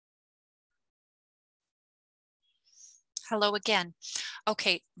Hello again.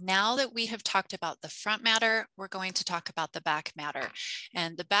 Okay, now that we have talked about the front matter, we're going to talk about the back matter.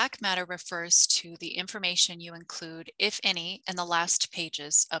 And the back matter refers to the information you include, if any, in the last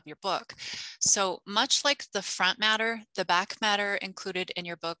pages of your book. So much like the front matter, the back matter included in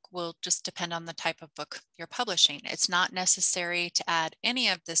your book will just depend on the type of book you're publishing. It's not necessary to add any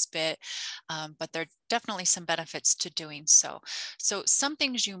of this bit, but there are definitely some benefits to doing so. So some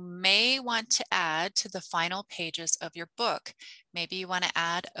things you may want to add to the final pages of your book. Maybe you want to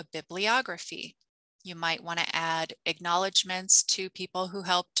add a bibliography. You might want to add acknowledgements to people who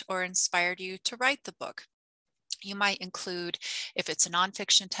helped or inspired you to write the book. You might include, if it's a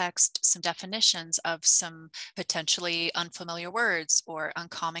nonfiction text, some definitions of some potentially unfamiliar words or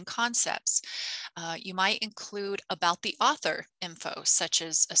uncommon concepts. You might include about the author info, such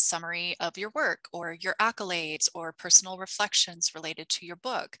as a summary of your work or your accolades or personal reflections related to your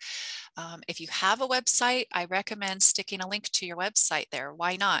book. If you have a website, I recommend sticking a link to your website there.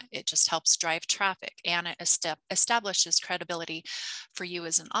 Why not? It just helps drive traffic and it establishes credibility for you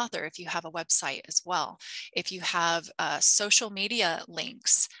as an author if you have a website as well. If you have social media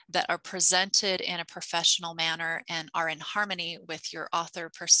links that are presented in a professional manner and are in harmony with your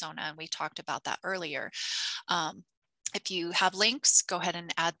author persona, and we talked about that earlier. If you have links, go ahead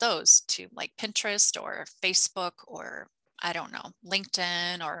and add those to like Pinterest or Facebook or I don't know,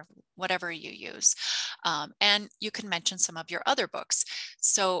 LinkedIn or whatever you use. And you can mention some of your other books.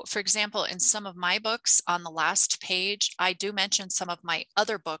 So for example, in some of my books on the last page, I do mention some of my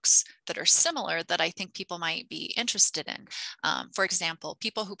other books that are similar that I think people might be interested in. For example,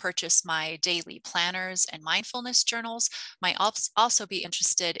 people who purchase my daily planners and mindfulness journals might also be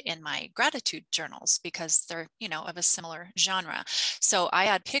interested in my gratitude journals because they're, of a similar genre. So I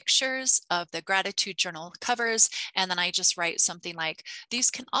add pictures of the gratitude journal covers, and then I just write something like,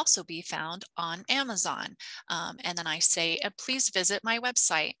 these can also be found on Amazon. And then I say, please visit my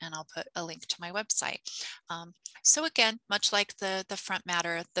website, and I'll put a link to my website. So again, much like the front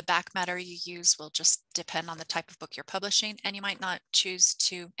matter, the back matter you use will just depend on the type of book you're publishing, and you might not choose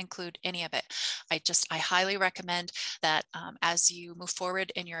to include any of it. I highly recommend that as you move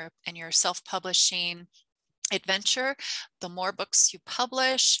forward in your self-publishing adventure, the more books you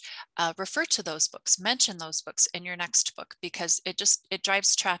publish, refer to those books, mention those books in your next book, because it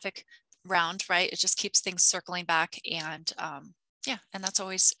drives traffic round, right? It just keeps things circling back, and yeah, and that's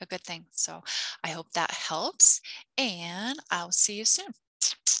always a good thing. So I hope that helps, and I'll see you soon.